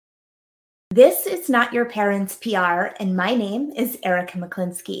This is Not Your Parents' PR, and my name is Erica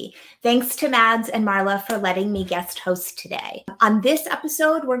McClinsky. Thanks to Mads and Marla for letting me guest host today. On this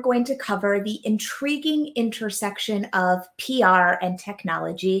episode, we're going to cover the intriguing intersection of PR and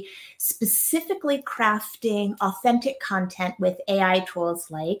technology, specifically crafting authentic content with AI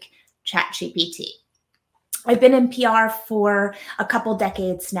tools like ChatGPT. I've been in PR for a couple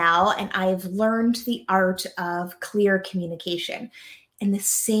decades now, and I've learned the art of clear communication. And the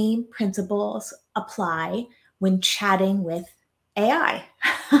same principles apply when chatting with AI.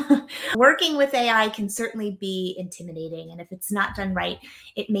 Working with AI can certainly be intimidating, and if it's not done right,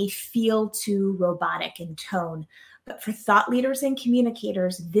 it may feel too robotic in tone. But for thought leaders and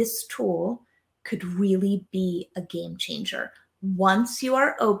communicators, this tool could really be a game changer once you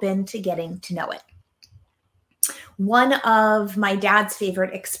are open to getting to know it. One of my dad's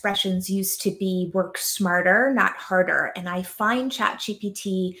favorite expressions used to be work smarter, not harder. And I find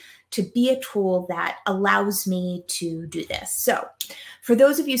ChatGPT to be a tool that allows me to do this. So for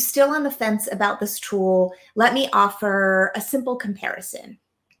those of you still on the fence about this tool, let me offer a simple comparison.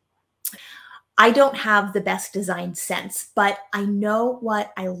 I don't have the best design sense, but I know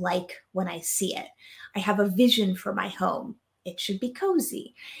what I like when I see it. I have a vision for my home. It should be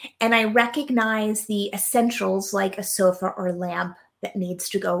cozy. And I recognize the essentials like a sofa or lamp that needs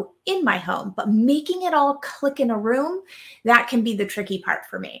to go in my home, but making it all click in a room, that can be the tricky part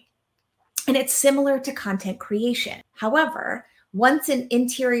for me. And it's similar to content creation. However, once an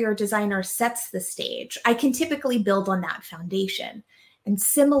interior designer sets the stage, I can typically build on that foundation. And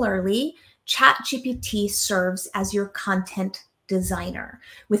similarly, ChatGPT serves as your content designer.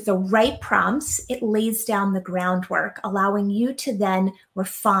 With the right prompts, it lays down the groundwork, allowing you to then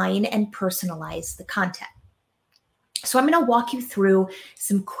refine and personalize the content. So I'm going to walk you through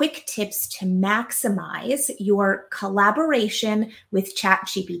some quick tips to maximize your collaboration with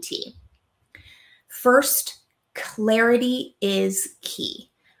ChatGPT. First, clarity is key.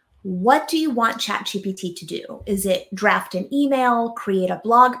 What do you want ChatGPT to do? Is it draft an email, create a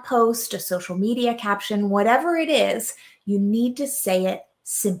blog post, a social media caption, whatever it is, you need to say it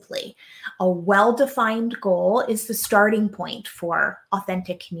simply. A well-defined goal is the starting point for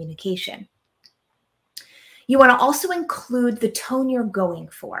authentic communication. You want to also include the tone you're going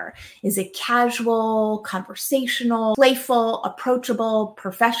for. Is it casual, conversational, playful, approachable,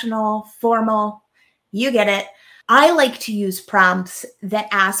 professional, formal? You get it. I like to use prompts that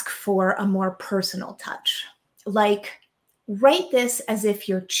ask for a more personal touch, like write this as if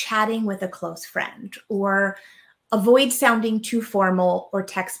you're chatting with a close friend, or avoid sounding too formal or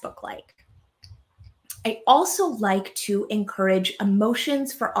textbook-like. I also like to encourage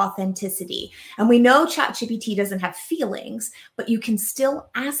emotions for authenticity. And we know ChatGPT doesn't have feelings, but you can still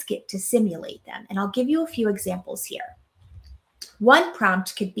ask it to simulate them. And I'll give you a few examples here. One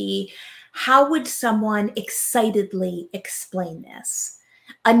prompt could be, how would someone excitedly explain this?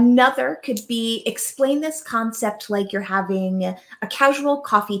 Another could be, explain this concept like you're having a casual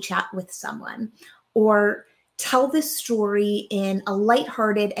coffee chat with someone, or tell this story in a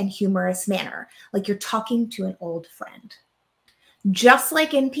lighthearted and humorous manner, like you're talking to an old friend. Just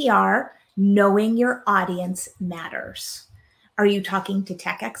like in PR, knowing your audience matters. Are you talking to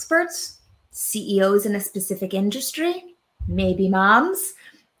tech experts, CEOs in a specific industry, maybe moms?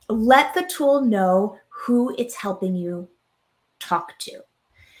 Let the tool know who it's helping you talk to.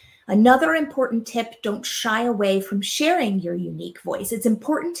 Another important tip, don't shy away from sharing your unique voice. It's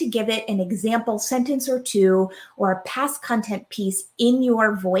important to give it an example sentence or two, or a past content piece in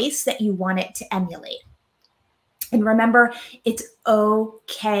your voice that you want it to emulate. And remember, it's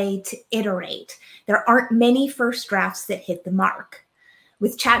okay to iterate. There aren't many first drafts that hit the mark.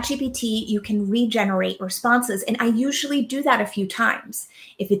 With ChatGPT, you can regenerate responses, and I usually do that a few times.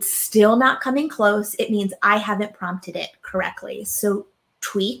 If it's still not coming close, it means I haven't prompted it correctly. So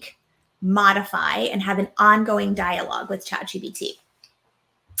tweak, modify, and have an ongoing dialogue with ChatGPT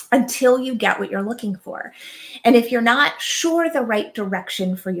until you get what you're looking for. And if you're not sure the right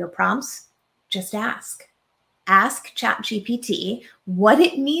direction for your prompts, just ask. Ask ChatGPT what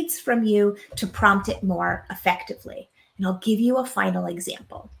it needs from you to prompt it more effectively. And I'll give you a final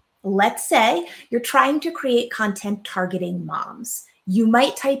example. Let's say you're trying to create content targeting moms. You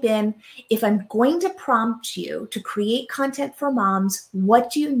might type in, if I'm going to prompt you to create content for moms,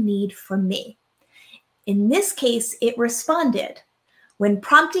 what do you need from me? In this case, it responded, when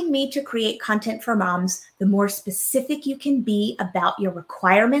prompting me to create content for moms, the more specific you can be about your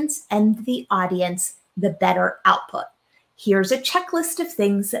requirements and the audience, the better output. Here's a checklist of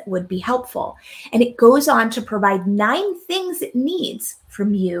things that would be helpful. And it goes on to provide 9 things it needs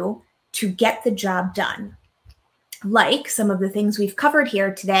from you to get the job done. like some of the things we've covered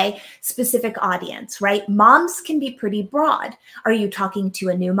here today, specific audience, right? Moms can be pretty broad. Are you talking to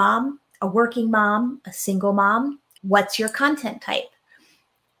a new mom, a working mom, a single mom? What's your content type?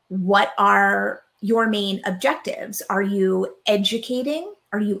 What are your main objectives? Are you educating?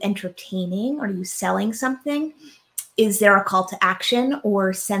 Are you entertaining? Are you selling something? Is there a call to action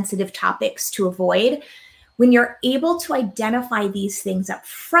or sensitive topics to avoid? When you're able to identify these things up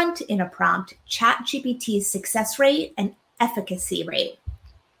front in a prompt, ChatGPT's success rate and efficacy rate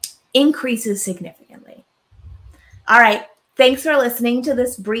increases significantly. All right. Thanks for listening to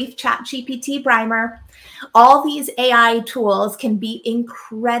this brief ChatGPT primer. All these AI tools can be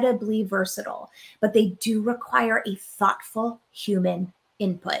incredibly versatile, but they do require a thoughtful human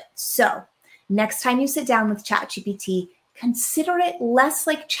input. So next time you sit down with ChatGPT, consider it less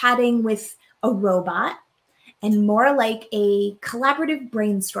like chatting with a robot and more like a collaborative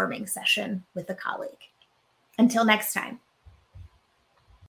brainstorming session with a colleague. Until next time.